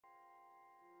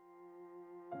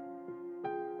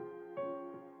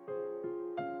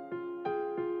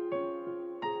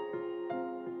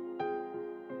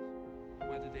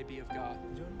they be of God.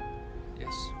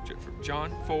 Yes,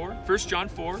 John 4, 1 John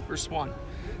 4, verse 1. It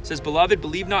says, Beloved,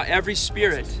 believe not every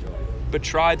spirit, but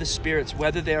try the spirits,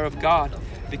 whether they are of God,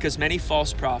 because many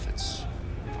false prophets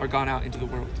are gone out into the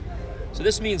world. So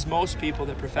this means most people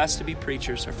that profess to be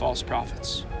preachers are false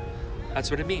prophets. That's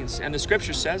what it means. And the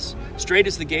scripture says, straight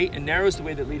is the gate, and narrow is the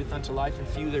way that leadeth unto life, and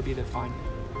few there be that find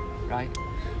it. Right?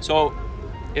 So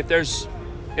if there's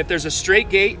a straight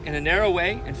gate and a narrow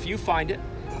way, and few find it,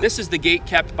 this is the gate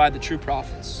kept by the true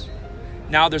prophets.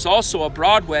 Now there's also a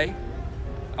broad way,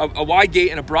 a wide gate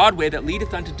and a broad way that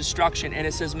leadeth unto destruction, and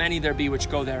it says many there be which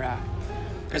go thereat.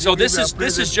 And so this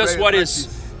is just what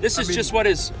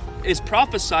is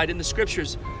prophesied in the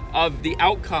scriptures of the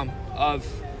outcome of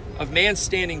man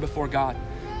standing before God.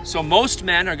 So most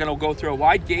men are going to go through a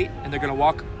wide gate, and they're going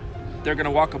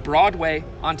to walk a broad way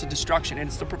onto destruction, and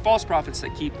it's the false prophets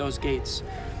that keep those gates.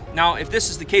 Now, if this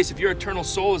is the case, if your eternal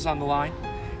soul is on the line,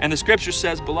 and the scripture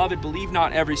says, Beloved, believe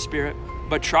not every spirit,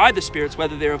 but try the spirits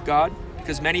whether they're of God,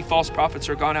 because many false prophets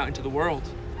are gone out into the world.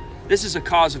 This is a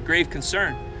cause of grave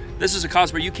concern. This is a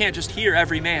cause where you can't just hear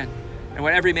every man and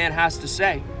what every man has to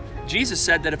say. Jesus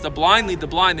said that if the blind lead the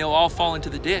blind, they'll all fall into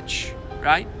the ditch,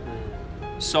 right?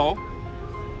 So,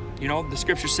 you know, the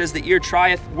scripture says the ear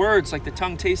trieth words like the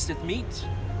tongue tasteth meat.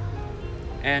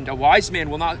 And a wise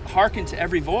man will not hearken to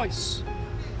every voice.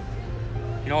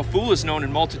 You know, a fool is known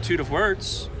in multitude of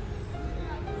words.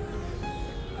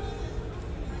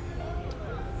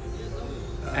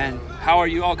 And how are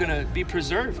you all going to be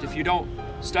preserved if you don't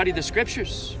study the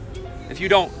scriptures? If you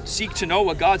don't seek to know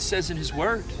what God says in his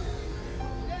word?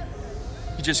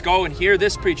 You just go and hear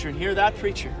this preacher and hear that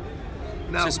preacher.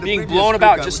 Now, just being blown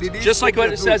about, just like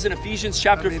what it says in Ephesians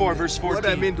chapter 4, verse 14. What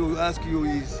I mean to ask you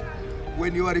is,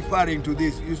 when you are referring to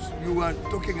this, you are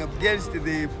talking against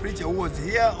the preacher who was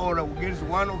here or against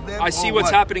one of them? I see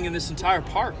what's happening in this entire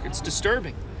park. It's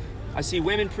disturbing. I see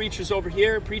women preachers over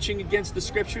here preaching against the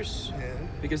scriptures. Yeah.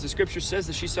 Because the scripture says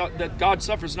that God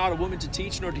suffers not a woman to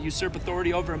teach nor to usurp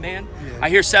authority over a man. Yeah. I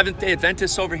hear Seventh-day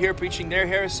Adventists over here preaching their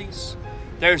heresies.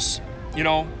 There's, you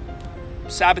know,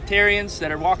 Sabbatarians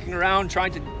that are walking around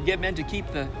trying to get men to keep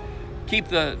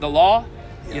the law,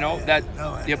 you know, that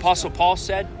the Apostle Paul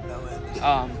said.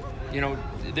 You know,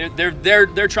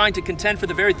 they're trying to contend for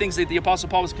the very things that the Apostle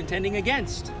Paul was contending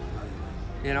against.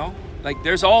 You know, like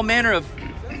there's all manner of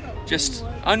just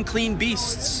unclean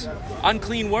beasts,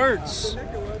 unclean words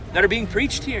that are being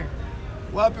preached here.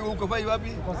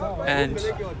 And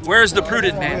where's the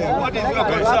prudent man? What is your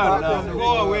concern now?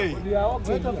 Go away.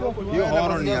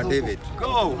 David.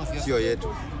 Go.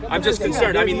 I'm just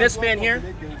concerned. I mean, this man here,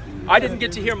 I didn't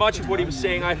get to hear much of what he was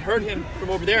saying. I heard him from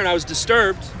over there, and I was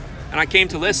disturbed, and I came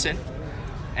to listen.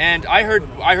 And I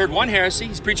heard one heresy.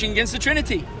 He's preaching against the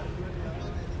Trinity.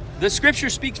 The scripture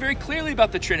speaks very clearly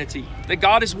about the Trinity, that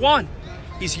God is one.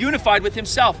 He's unified with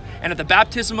himself. And at the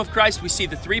baptism of Christ, we see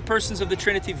the three persons of the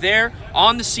Trinity there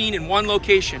on the scene in one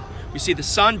location. We see the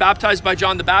Son baptized by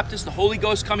John the Baptist, the Holy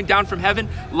Ghost coming down from heaven,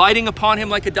 lighting upon him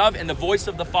like a dove, and the voice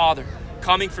of the Father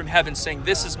coming from heaven saying,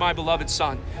 This is my beloved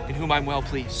Son, in whom I'm well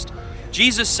pleased.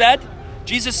 Jesus said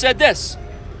this,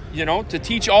 you know, to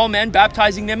teach all men,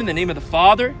 baptizing them in the name of the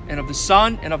Father and of the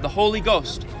Son and of the Holy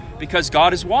Ghost, because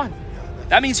God is one.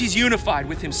 That means he's unified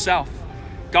with himself.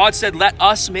 God said, let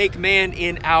us make man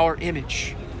in our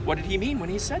image. What did he mean when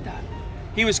he said that?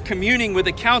 He was communing with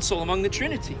a council among the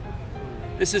Trinity.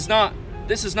 This is not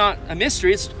a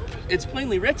mystery. It's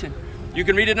plainly written. You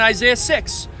can read it in Isaiah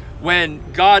 6. When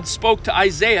God spoke to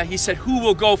Isaiah, he said, who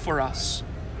will go for us?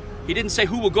 He didn't say,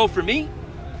 who will go for me?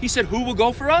 He said, who will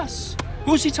go for us?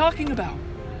 Who's he talking about?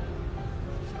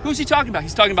 Who's he talking about?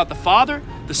 He's talking about the Father,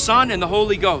 the Son, and the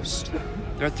Holy Ghost.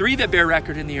 There are three that bear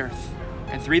record in the earth,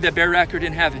 and three that bear record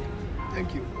in heaven.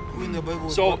 Thank you. Who in the Bible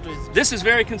was So baptized? this is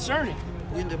very concerning.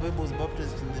 Who in the Bible was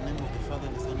baptized in the name of the Father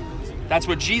and the Son and the Holy Spirit? That's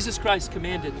what Jesus Christ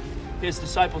commanded his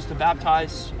disciples to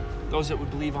baptize those that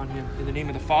would believe on him in the name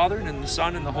of the Father and in the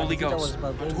Son and the Holy Ghost.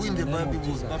 But who in the Bible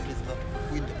was baptized?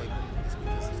 Who in the Bible?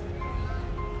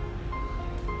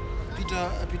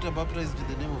 Peter baptized in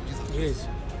the name of Jesus Christ. Yes.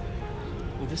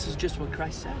 Well, this is just what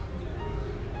Christ said.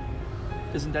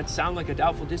 Doesn't that sound like a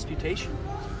doubtful disputation?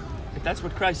 If that's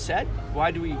what Christ said,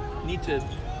 why do we need to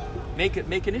make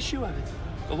an issue of it?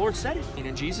 The Lord said it.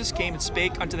 And Jesus came and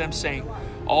spake unto them, saying,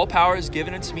 all power is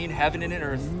given unto me in heaven and in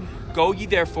earth. Go ye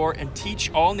therefore and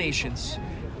teach all nations,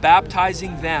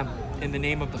 baptizing them in the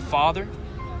name of the Father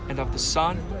and of the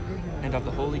Son and of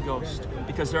the Holy Ghost.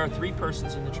 Because there are three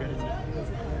persons in the Trinity.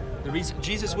 The reason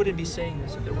Jesus wouldn't be saying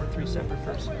this if there weren't three separate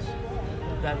persons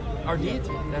that are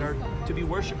deity, that are to be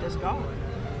worshipped as God.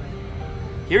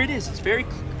 Here it is. It's very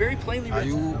plainly Are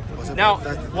written. you Now,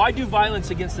 why do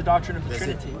violence against the doctrine of the That's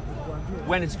it. Trinity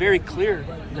when it's very clear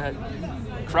that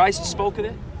Christ spoke of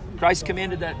it? Christ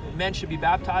commanded that men should be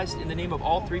baptized in the name of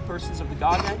all three persons of the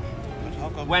Godhead. How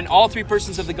come? When all three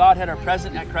persons of the Godhead are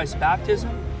present at Christ's baptism,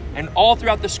 and all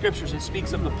throughout the scriptures it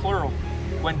speaks of the plural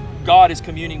when God is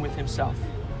communing with himself.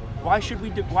 Why should we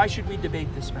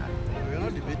debate this matter? We're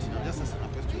not debating. I'm just asking a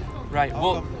question. Right. How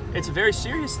Well, come? it's a very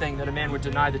serious thing that a man would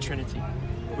deny the Trinity,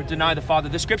 would deny the Father.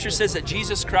 The scripture says that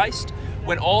Jesus Christ,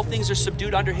 when all things are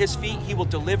subdued under his feet, he will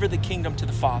deliver the kingdom to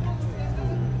the Father.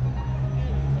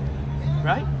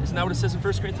 Right? Isn't that what it says in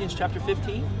 1 Corinthians chapter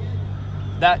 15?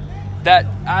 That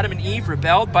Adam and Eve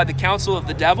rebelled by the counsel of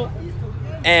the devil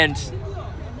and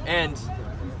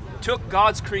took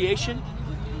God's creation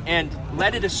and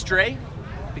led it astray,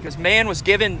 because man was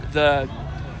given the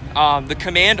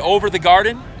command over the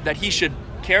garden that he should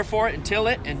care for it and till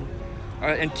it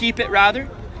and keep it rather,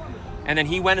 and then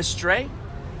he went astray,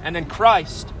 and then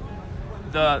Christ,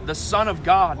 the Son of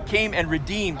God, came and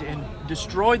redeemed and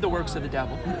destroyed the works of the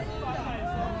devil,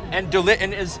 and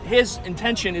his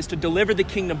intention is to deliver the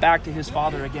kingdom back to his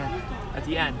Father again at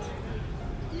the end.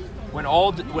 When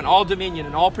all dominion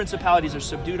and all principalities are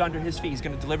subdued under his feet, he's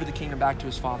going to deliver the kingdom back to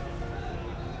his Father.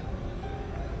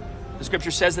 The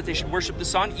scripture says that they should worship the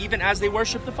Son even as they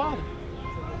worship the Father.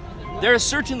 There are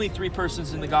certainly three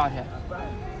persons in the Godhead.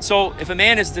 So if a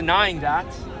man is denying that,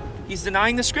 he's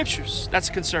denying the scriptures. That's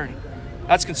concerning.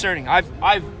 That's concerning. I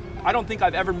don't think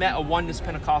I've ever met a oneness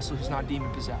Pentecostal who's not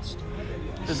demon possessed.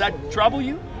 Does that trouble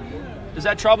you? Does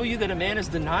that trouble you that a man is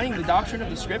denying the doctrine of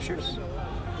the scriptures?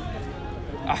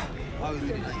 How is he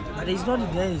denying? But he's not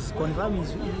denying, he's confirming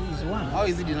he's one. How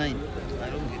is he denying? I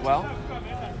don't get it. Well,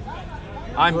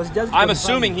 He was just I'm confirming.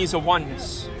 assuming he's a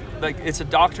oneness. Like, it's a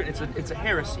doctrine, it's a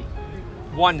heresy.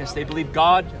 Oneness. They believe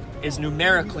God is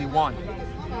numerically one.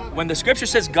 When the scripture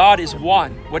says God is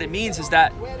one, what it means is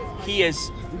that he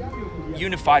is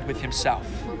unified with himself.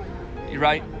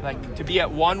 Right? Like, to be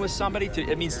at one with somebody,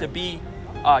 it means to be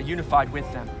unified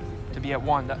with them. To be at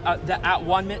one. The at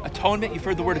one atonement, you've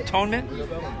heard the word atonement.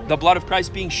 The blood of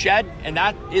Christ being shed, and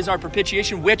that is our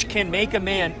propitiation, which can make a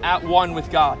man at one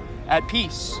with God, at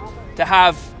peace, to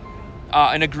have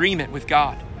an agreement with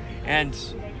God. And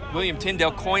William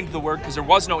Tyndale coined the word, because there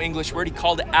was no English word, he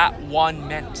called it at one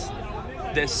meant.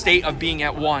 The state of being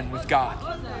at one with God,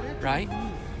 right?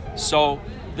 So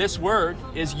this word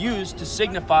is used to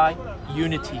signify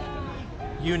unity.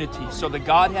 Unity. So the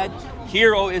Godhead,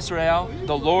 hear, O Israel,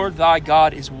 the Lord thy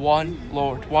God is one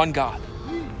Lord, one God.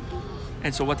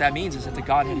 And so what that means is that the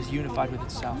Godhead is unified with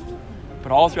itself.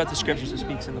 But all throughout the scriptures it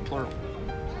speaks in the plural.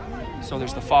 So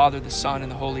there's the Father, the Son,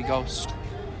 and the Holy Ghost.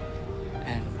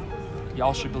 And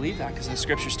y'all should believe that, because the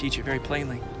scriptures teach it very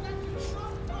plainly.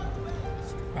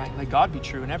 Right? Let God be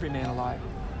true and every man a liar.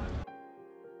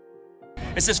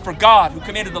 It says, for God, who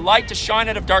commanded the light to shine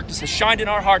out of darkness, has shined in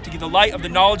our heart to give the light of the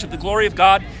knowledge of the glory of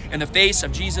God in the face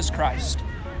of Jesus Christ.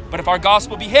 But if our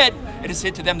gospel be hid, it is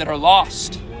hid to them that are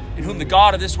lost, in whom the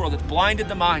God of this world hath blinded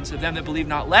the minds of them that believe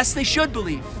not, lest they should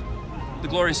believe the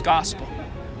glorious gospel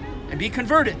and be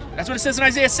converted. That's what it says in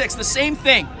Isaiah 6, the same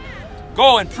thing.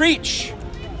 Go and preach,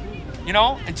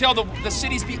 until the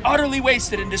cities be utterly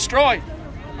wasted and destroyed.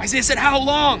 Isaiah said, how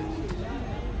long?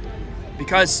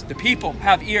 Because the people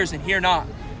have ears and hear not.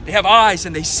 They have eyes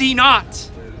and they see not.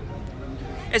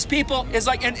 As people, is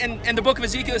like in the book of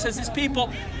Ezekiel, it says, this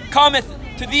people cometh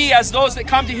to thee as those that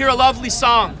come to hear a lovely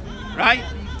song, right?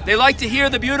 They like to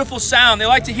hear the beautiful sound. They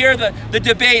like to hear the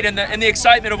debate and the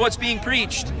excitement of what's being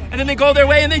preached. And then they go their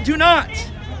way and they do not.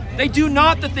 They do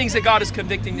not the things that God is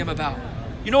convicting them about.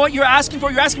 You know what you're asking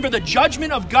for? You're asking for the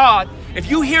judgment of God. If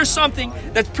you hear something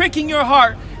that's pricking your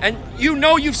heart and you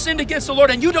know you've sinned against the Lord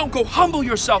and you don't go humble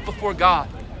yourself before God,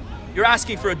 you're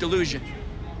asking for a delusion.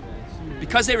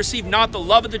 Because they receive not the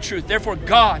love of the truth, therefore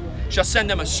God shall send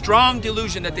them a strong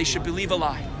delusion that they should believe a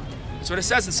lie. That's what it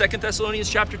says in 2 Thessalonians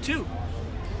chapter 2.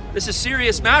 This is a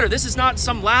serious matter. This is not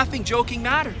some laughing, joking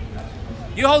matter.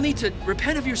 You all need to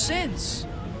repent of your sins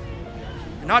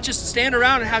and not just stand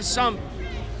around and have some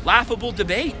laughable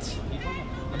debate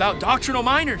about doctrinal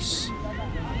minors.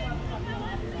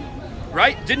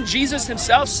 Right? Didn't Jesus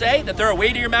himself say that there are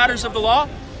weightier matters of the law?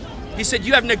 He said,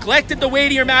 you have neglected the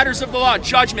weightier matters of the law,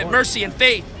 judgment, mercy, and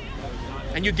faith.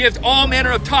 And you give all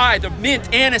manner of tithe of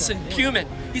mint, anise, and cumin.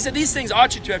 He said, these things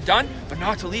ought you to have done, but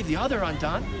not to leave the other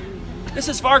undone. This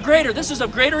is far greater. This is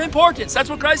of greater importance. That's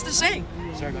what Christ is saying.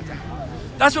 Sorry about that.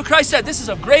 That's what Christ said. This is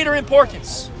of greater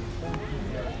importance.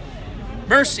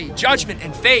 Mercy, judgment,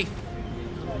 and faith.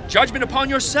 Judgment upon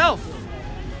yourself.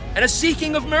 And a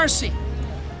seeking of mercy.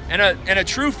 and a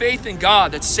true faith in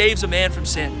God that saves a man from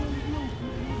sin.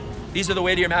 These are the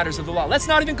weightier matters of the law. Let's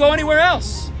not even go anywhere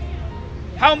else.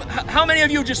 How many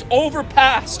of you just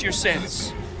overpassed your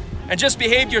sins and just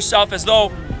behaved yourself as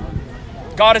though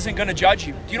God isn't going to judge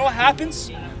you? Do you know what happens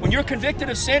when you're convicted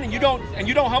of sin and you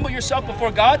don't humble yourself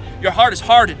before God? Your heart is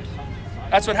hardened.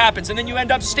 That's what happens. And then you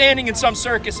end up standing in some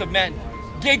circus of men,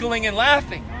 giggling and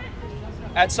laughing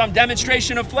at some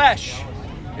demonstration of flesh.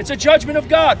 It's a judgment of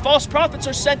God. False prophets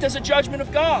are sent as a judgment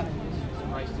of God.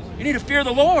 You need to fear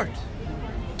the Lord.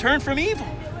 Turn from evil.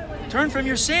 Turn from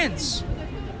your sins.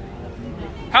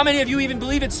 How many of you even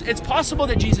believe it's possible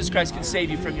that Jesus Christ can save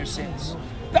you from your sins?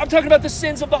 I'm talking about the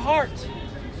sins of the heart.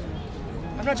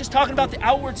 I'm not just talking about the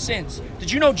outward sins.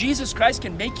 Did you know Jesus Christ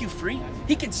can make you free?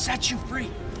 He can set you free.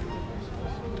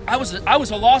 I was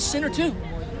a lost sinner too.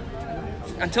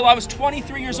 Until I was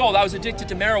 23 years old, I was addicted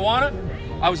to marijuana.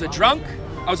 I was a drunk.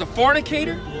 I was a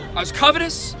fornicator. I was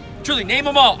covetous. Truly, name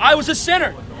them all. I was a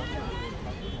sinner.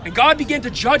 And God began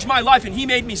to judge my life, and He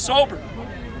made me sober.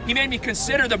 He made me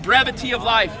consider the brevity of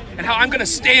life and how I'm going to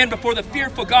stand before the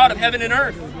fearful God of heaven and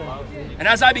earth. And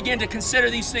as I began to consider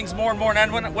these things more and more,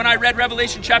 and when I read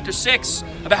Revelation chapter 6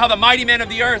 about how the mighty men of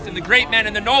the earth and the great men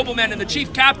and the noblemen and the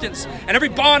chief captains and every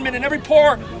bondman and every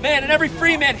poor man and every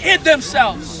free man hid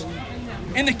themselves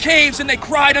in the caves, and they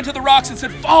cried unto the rocks and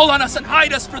said, fall on us and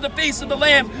hide us for the face of the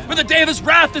Lamb, for the day of His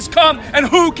wrath is come, and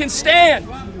who can stand?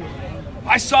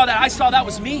 I saw that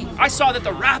was me. I saw that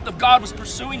the wrath of God was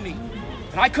pursuing me.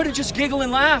 And I couldn't just giggle and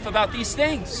laugh about these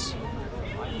things.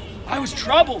 I was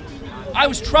troubled. I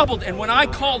was troubled. And when I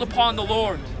called upon the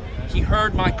Lord, He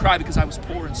heard my cry because I was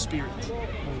poor in spirit.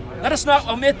 Let us not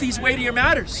omit these weightier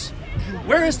matters.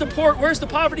 Where is the poor? Where's the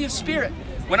poverty of spirit?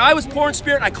 When I was poor in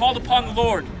spirit and I called upon the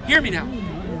Lord, hear me now.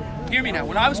 Hear me now.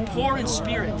 When I was poor in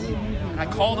spirit and I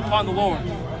called upon the Lord,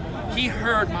 He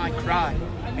heard my cry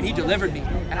and He delivered me.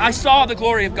 And I saw the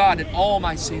glory of God, and all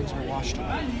my sins were washed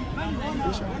away.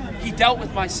 He dealt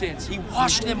with my sins. He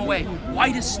washed them away,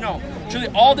 white as snow. Truly,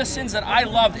 all the sins that I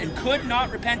loved and could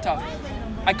not repent of.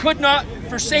 I could not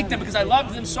forsake them because I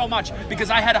loved them so much, because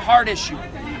I had a heart issue.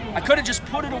 I could have just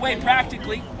put it away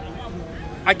practically.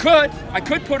 I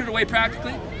could put it away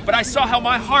practically, but I saw how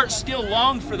my heart still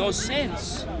longed for those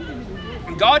sins.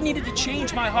 And God needed to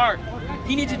change my heart.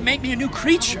 He needed to make me a new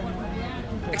creature.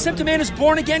 Except a man is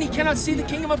born again, he cannot see the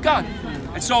kingdom of God.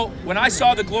 And so when I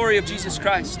saw the glory of Jesus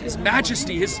Christ, His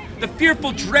majesty, the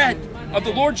fearful dread of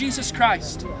the Lord Jesus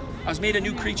Christ, I was made a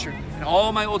new creature, and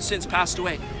all my old sins passed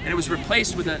away, and it was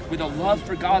replaced with a love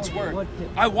for God's word.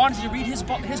 I wanted to read His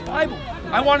Bible.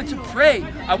 I wanted to pray.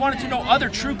 I wanted to know other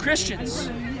true Christians.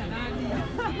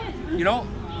 You know,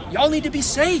 y'all need to be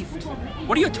saved.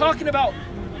 What are you talking about?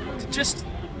 Just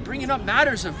bringing up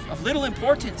matters of little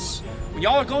importance when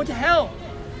y'all are going to hell.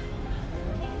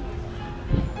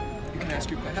 You can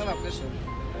ask your question. I have a question.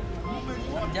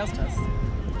 Justice,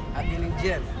 I've been in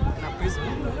jail, in a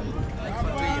prison, like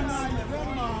for 2 years.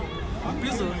 In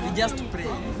prison, you just pray.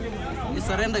 You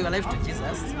surrender your life to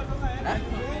Jesus.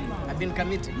 I've been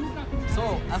committed.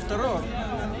 So, after all,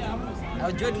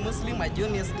 I joined Muslim, I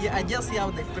joined SDA. I just see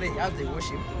how they pray, how they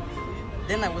worship.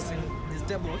 Then I was in this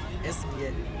table,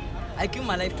 SDA. I give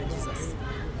my life to Jesus.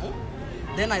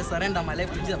 Then I surrender my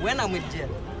life to Jesus when I'm in jail.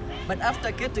 But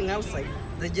after getting outside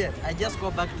the jail, I just go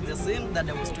back to the sin that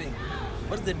I was doing.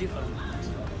 What's the difference?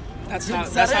 That's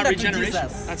not regeneration.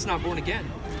 That's not born again.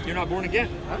 You're not born again.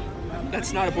 Huh?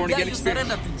 That's not a born again experience.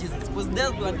 Surrender to Jesus. Because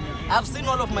there's one. I've seen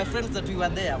all of my friends that we were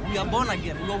there. We are born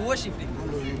again. We are worshiping.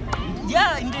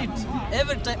 Yeah, indeed.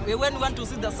 Every time when you want to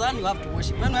see the sun, you have to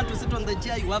worship. When you want to sit on the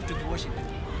chair, you have to be worshiping.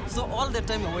 So all the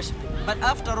time you're worshiping. But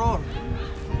after all,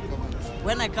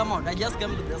 when I come out, I just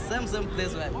come to the same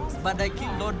place where I was. But I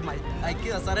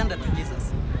surrender to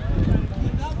Jesus.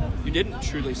 You didn't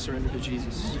truly surrender to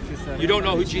Jesus. You don't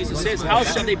know who Jesus is. How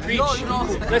shall they preach? No.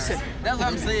 Listen. That's what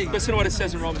I'm saying. Listen to what it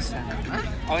says in Romans 10.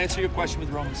 I'll answer your question with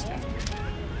Romans 10. Look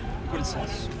what it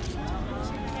says.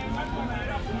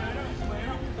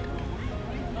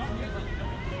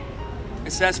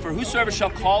 It says, for whosoever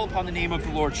shall call upon the name of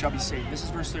the Lord shall be saved. This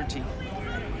is verse 13.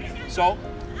 So,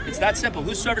 it's that simple.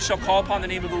 Whosoever shall call upon the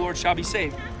name of the Lord shall be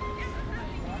saved.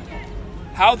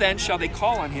 How then shall they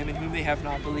call on Him in whom they have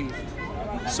not believed?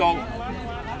 So,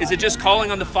 is it just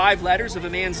calling on the 5 letters of a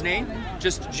man's name?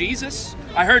 Just Jesus?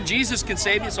 I heard Jesus can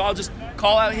save me, so I'll just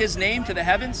call out His name to the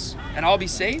heavens and I'll be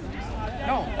saved?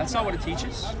 No, that's not what it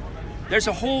teaches.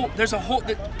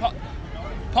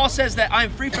 Paul says that I am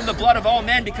free from the blood of all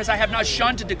men because I have not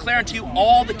shunned to declare unto you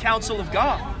all the counsel of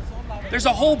God. There's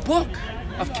a whole book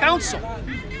of counsel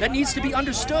that needs to be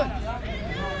understood.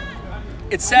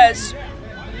 It says,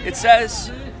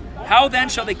 How then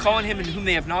shall they call on him in whom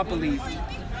they have not believed?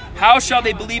 How shall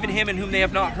they believe in him in whom they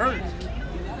have not heard?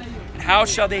 And how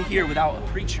shall they hear without a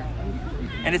preacher?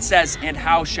 And it says, and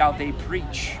how shall they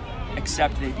preach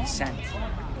except they be sent?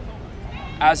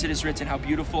 As it is written, how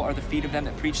beautiful are the feet of them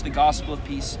that preach the gospel of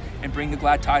peace and bring the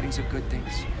glad tidings of good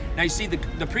things. Now you see,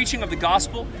 the preaching of the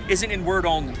gospel isn't in word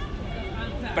only,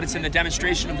 but it's in the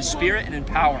demonstration of the Spirit and in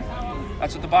power.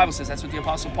 That's what the Bible says. That's what the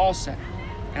Apostle Paul said.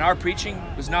 And our preaching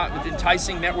was not with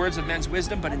enticing words of men's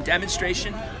wisdom, but in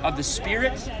demonstration of the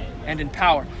Spirit and in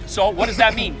power. So what does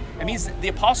that mean? It means that the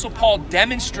Apostle Paul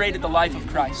demonstrated the life of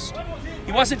Christ.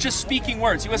 He wasn't just speaking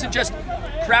words. He wasn't just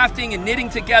crafting and knitting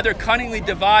together cunningly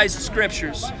devised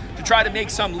scriptures to try to make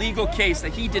some legal case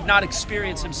that he did not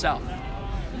experience himself.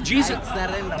 Jesus,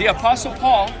 the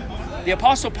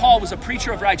Apostle Paul was a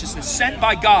preacher of righteousness sent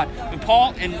by God. When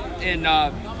Paul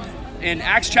in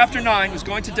Acts chapter 9 was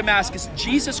going to Damascus,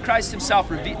 Jesus Christ himself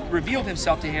revealed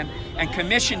himself to him and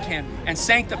commissioned him and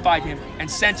sanctified him and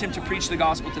sent him to preach the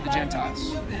gospel to the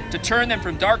Gentiles, to turn them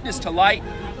from darkness to light,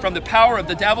 from the power of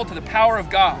the devil to the power of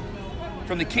God,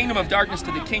 from the kingdom of darkness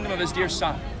to the kingdom of his dear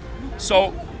Son.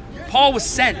 So Paul was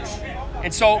sent,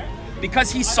 and so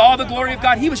because he saw the glory of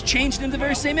God, he was changed into the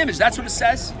very same image. That's what it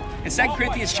says in 2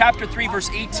 Corinthians chapter 3 verse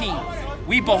 18.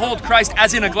 We behold Christ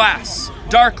as in a glass,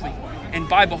 darkly, and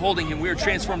by beholding him we are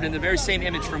transformed in the very same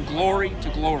image from glory to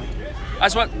glory.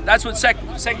 That's what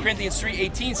 2 Corinthians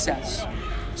 3:18 says.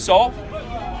 So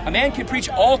a man can preach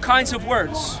all kinds of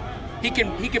words. He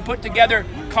can put together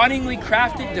cunningly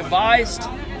crafted, devised,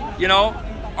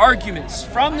 arguments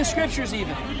from the scriptures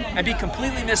even, and be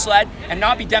completely misled and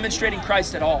not be demonstrating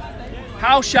Christ at all.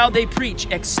 How shall they preach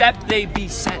except they be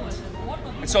sent?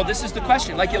 And so this is the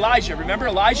question, like Elijah. Remember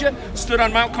Elijah stood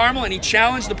on Mount Carmel and he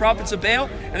challenged the prophets of Baal,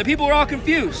 and the people were all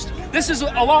confused. This is a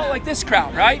lot like this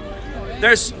crowd, right?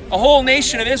 There's a whole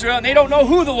nation of Israel and they don't know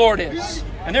who the Lord is.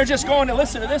 And they're just going to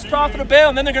listen to this prophet of Baal,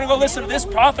 and then they're going to go listen to this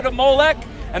prophet of Molech,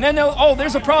 and then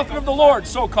there's a prophet of the Lord,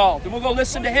 so-called, and we'll go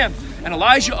listen to him. And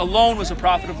Elijah alone was a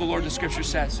prophet of the Lord, the scripture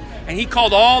says. And he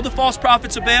called all the false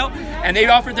prophets of Baal, and they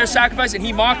offered their sacrifice, and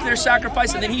he mocked their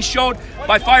sacrifice, and then he showed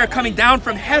by fire coming down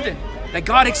from heaven that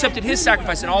God accepted his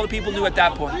sacrifice, and all the people knew at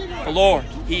that point, the Lord,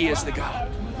 he is the God.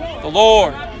 The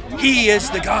Lord, he is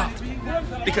the God.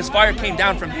 Because fire came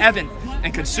down from heaven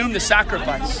and consumed the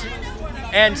sacrifice.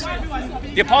 And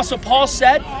the Apostle Paul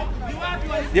said,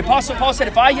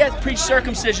 if I yet preach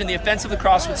circumcision, the offense of the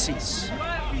cross would cease.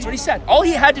 That's what he said. All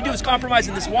he had to do was compromise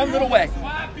in this one little way.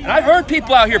 And I've heard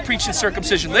people out here preaching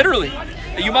circumcision, literally,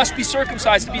 that you must be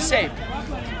circumcised to be saved.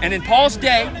 And in Paul's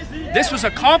day, this was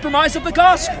a compromise of the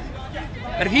gospel.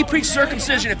 That if he preached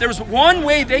circumcision, if there was one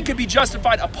way they could be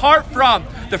justified apart from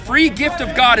the free gift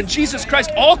of God and Jesus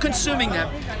Christ all consuming them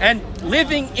and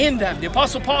living in them. The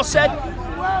Apostle Paul said,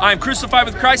 I am crucified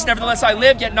with Christ, nevertheless I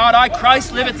live, yet not I,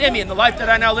 Christ liveth in me. And the life that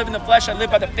I now live in the flesh, I live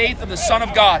by the faith of the Son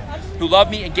of God, who loved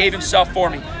me and gave himself for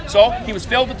me. So he was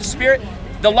filled with the Spirit.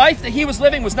 The life that he was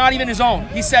living was not even his own.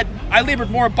 He said, I labored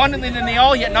more abundantly than they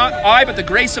all, yet not I, but the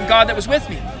grace of God that was with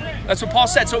me. That's what Paul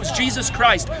said. So it was Jesus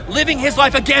Christ living his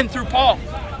life again through Paul.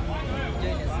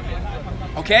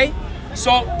 Okay?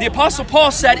 So the Apostle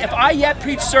Paul said, if I yet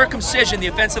preach circumcision, the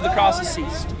offense of the cross has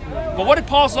ceased. But what did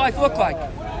Paul's life look like?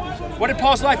 What did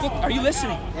Paul's life look like? Are you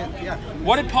listening? Yeah.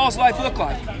 What did Paul's life look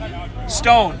like?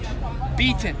 Stoned,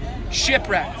 beaten,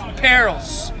 shipwrecked,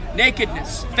 perils,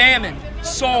 nakedness, famine,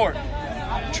 sword.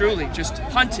 Truly, just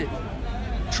hunted,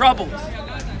 troubled,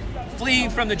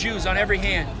 fleeing from the Jews on every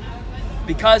hand.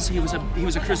 Because he was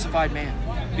a crucified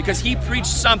man. Because he preached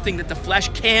something that the flesh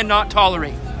cannot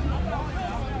tolerate.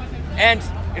 And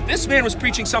if this man was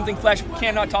preaching something flesh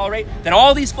cannot tolerate, then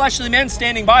all these fleshly men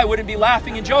standing by wouldn't be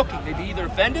laughing and joking. They'd be either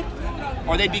offended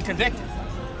or they'd be convicted.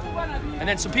 And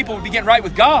then some people would be getting right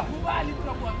with God.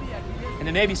 And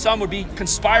then maybe some would be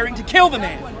conspiring to kill the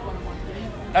man.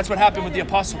 That's what happened with the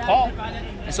Apostle Paul.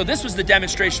 And so this was the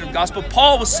demonstration of the gospel.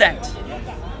 Paul was sent.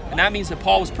 And that means that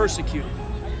Paul was persecuted.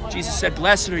 Jesus said,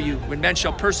 blessed are you when men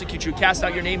shall persecute you, cast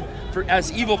out your name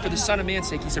as evil for the Son of Man's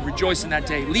sake. He said, rejoice in that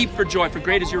day. Leap for joy, for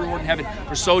great is your reward in heaven.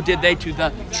 For so did they to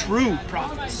the true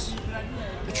prophets.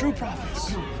 The true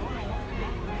prophets.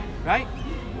 Right?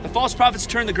 The false prophets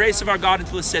turned the grace of our God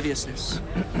into lasciviousness.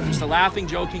 Just a laughing,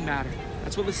 joking matter.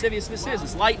 That's what lasciviousness is.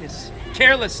 It's lightness,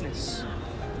 carelessness,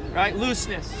 right?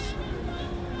 Looseness.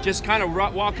 Just kind of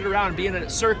walking around being a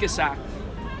circus act.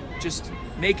 Just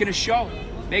making a show.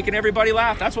 Making everybody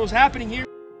laugh. That's what was happening here.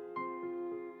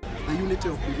 The unity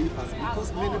of believers,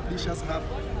 because many preachers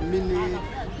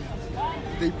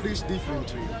they preach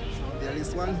differently. There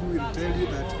is one who will tell you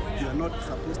that you are not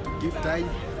supposed to give tithe,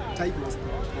 time was for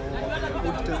the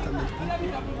Old Testament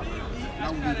people.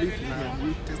 Now we live in the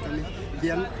New Testament.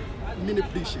 There are many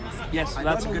predictions. Yes,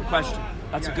 that's a good question.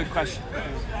 That's a good question.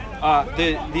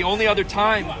 The only other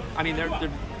time, I mean,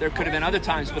 there could have been other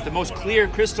times, but the most clear,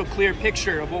 crystal clear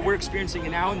picture of what we're experiencing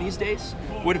now in these days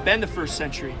would have been the first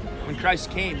century. When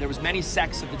Christ came, there was many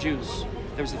sects of the Jews.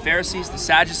 There was the Pharisees, the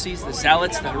Sadducees, the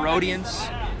Zealots, the Herodians.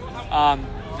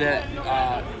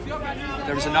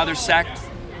 There was another sect,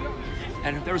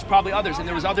 and there was probably others. And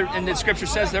there was other, and the Scripture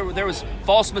says there was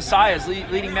false messiahs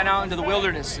leading men out into the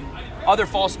wilderness, and other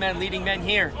false men leading men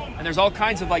here. And there's all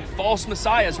kinds of like false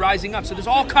messiahs rising up. So there's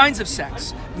all kinds of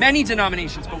sects, many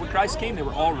denominations. But when Christ came, they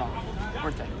were all wrong,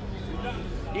 weren't they?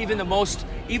 Even the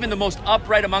most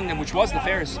upright among them, which was the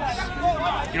Pharisees.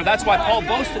 You know, that's why Paul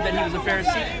boasted that he was a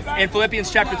Pharisee in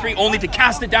Philippians chapter 3, only to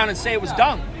cast it down and say it was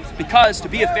dung. Because to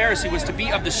be a Pharisee was to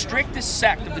be of the strictest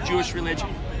sect of the Jewish religion.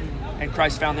 And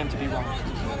Christ found them to be wrong.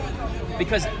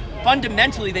 Because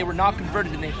fundamentally they were not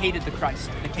converted and they hated the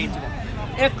Christ that came to them.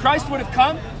 If Christ would have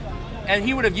come and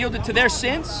he would have yielded to their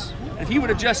sins, if he would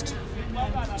have just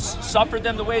suffered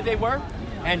them the way they were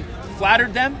and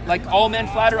flattered them like all men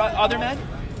flatter other men,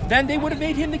 then they would have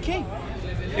made him the king.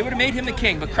 They would have made him the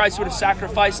king, but Christ would have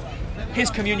sacrificed his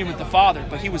communion with the Father,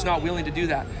 but he was not willing to do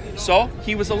that. So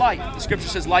he was a light. The Scripture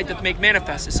says, light doth make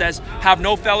manifest. It says, have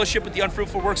no fellowship with the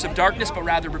unfruitful works of darkness, but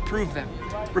rather reprove them.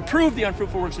 Reprove the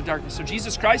unfruitful works of darkness. So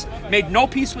Jesus Christ made no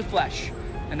peace with flesh,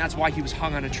 and that's why he was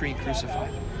hung on a tree and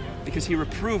crucified, because he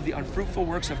reproved the unfruitful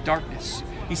works of darkness.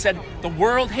 He said, the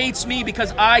world hates me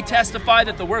because I testify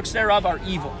that the works thereof are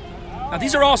evil. Now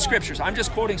these are all scriptures. I'm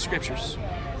just quoting scriptures.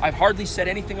 I've hardly said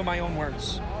anything of my own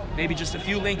words. Maybe just a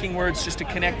few linking words just to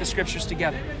connect the scriptures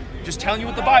together. Just telling you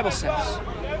what the Bible says.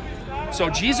 So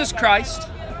Jesus Christ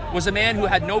was a man who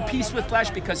had no peace with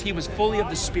flesh because he was fully of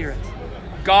the Spirit.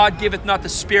 God giveth not the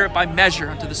Spirit by measure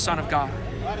unto the Son of God.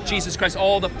 Jesus Christ,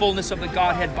 all the fullness of the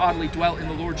Godhead bodily dwelt in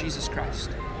the Lord Jesus Christ.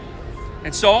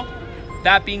 And so,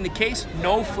 that being the case,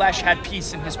 no flesh had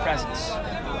peace in his presence.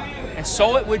 And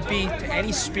so it would be to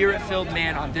any Spirit-filled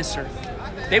man on this earth.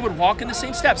 They would walk in the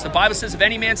same steps. The Bible says, if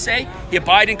any man say he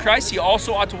abide in Christ, he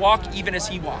also ought to walk even as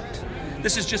he walked.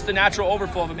 This is just the natural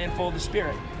overflow of a man full of the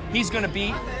Spirit. He's going to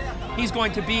be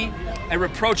a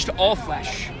reproach to all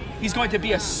flesh. He's going to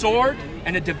be a sword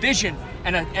and a division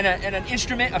and an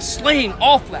instrument of slaying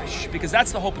all flesh, because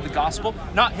that's the hope of the gospel.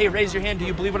 Not, hey, raise your hand, do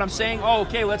you believe what I'm saying? Oh,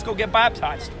 okay, let's go get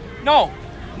baptized. No,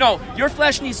 your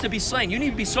flesh needs to be slain. You need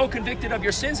to be so convicted of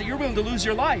your sins that you're willing to lose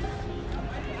your life.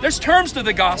 There's terms to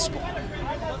the gospel.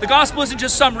 The gospel isn't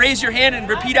just some raise your hand and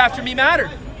repeat after me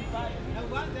matter.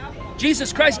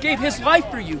 Jesus Christ gave his life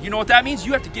for you. You know what that means?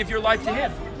 You have to give your life to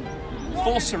him.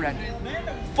 Full surrender.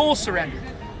 Full surrender.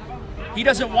 He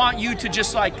doesn't want you to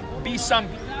just like be some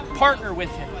partner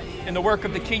with him in the work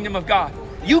of the kingdom of God.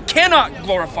 You cannot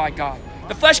glorify God.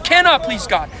 The flesh cannot please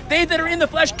God. They that are in the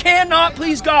flesh cannot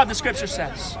please God, the scripture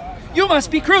says. You must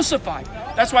be crucified.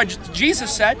 That's why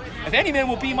Jesus said, if any man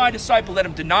will be my disciple, let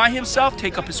him deny himself,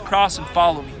 take up his cross, and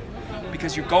follow me.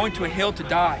 Because you're going to a hill to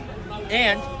die.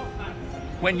 And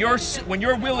when your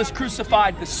will is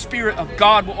crucified, the Spirit of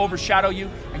God will overshadow you,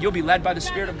 and you'll be led by the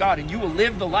Spirit of God, and you will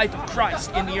live the life of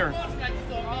Christ in the earth.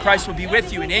 Christ will be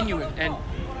with you and in you,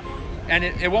 and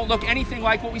it won't look anything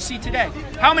like what we see today.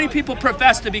 How many people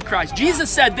profess to be Christ? Jesus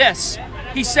said this.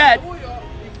 He said,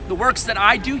 the works that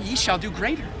I do, ye shall do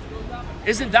greater.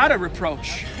 Isn't that a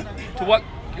reproach to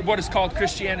what is called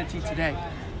Christianity today?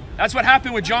 That's what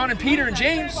happened with John and Peter and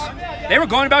James. They were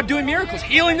going about doing miracles,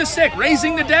 healing the sick,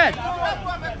 raising the dead,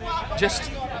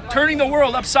 just turning the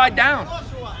world upside down.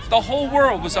 The whole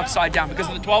world was upside down because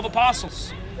of the 12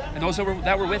 apostles and those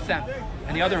that were with them,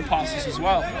 and the other apostles as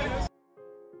well.